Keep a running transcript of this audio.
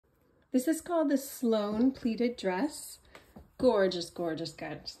This is called the Sloane Pleated dress. Gorgeous, gorgeous,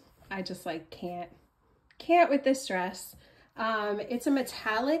 guys. I just like can't with this dress. It's a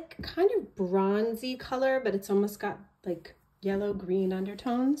metallic, kind of bronzy color, but it's almost got like yellow green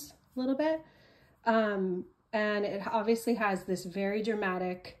undertones a little bit. And it obviously has this very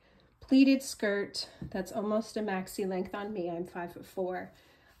dramatic pleated skirt that's almost a maxi length on me. I'm 5'4".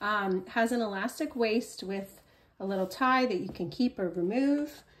 Has an elastic waist with a little tie that you can keep or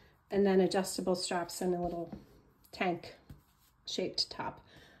remove, and then adjustable straps and a little tank shaped top.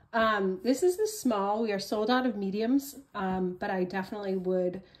 This is the small. We are sold out of mediums, but I definitely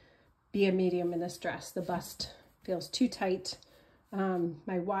would be a medium in this dress. The bust feels too tight.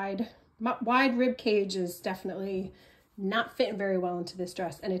 My wide rib cage is definitely not fitting very well into this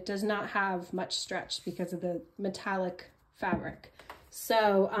dress, and it does not have much stretch because of the metallic fabric.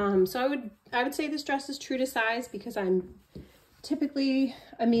 So, I would say this dress is true to size because I'm typically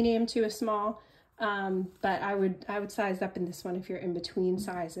a medium to a small. But I would size up in this one if you're in between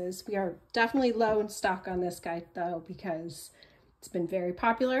sizes. We are definitely low in stock on this guy though, because it's been very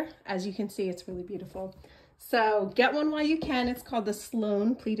popular. As you can see, it's really beautiful. So get one while you can. It's called the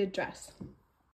Sloane Pleated dress.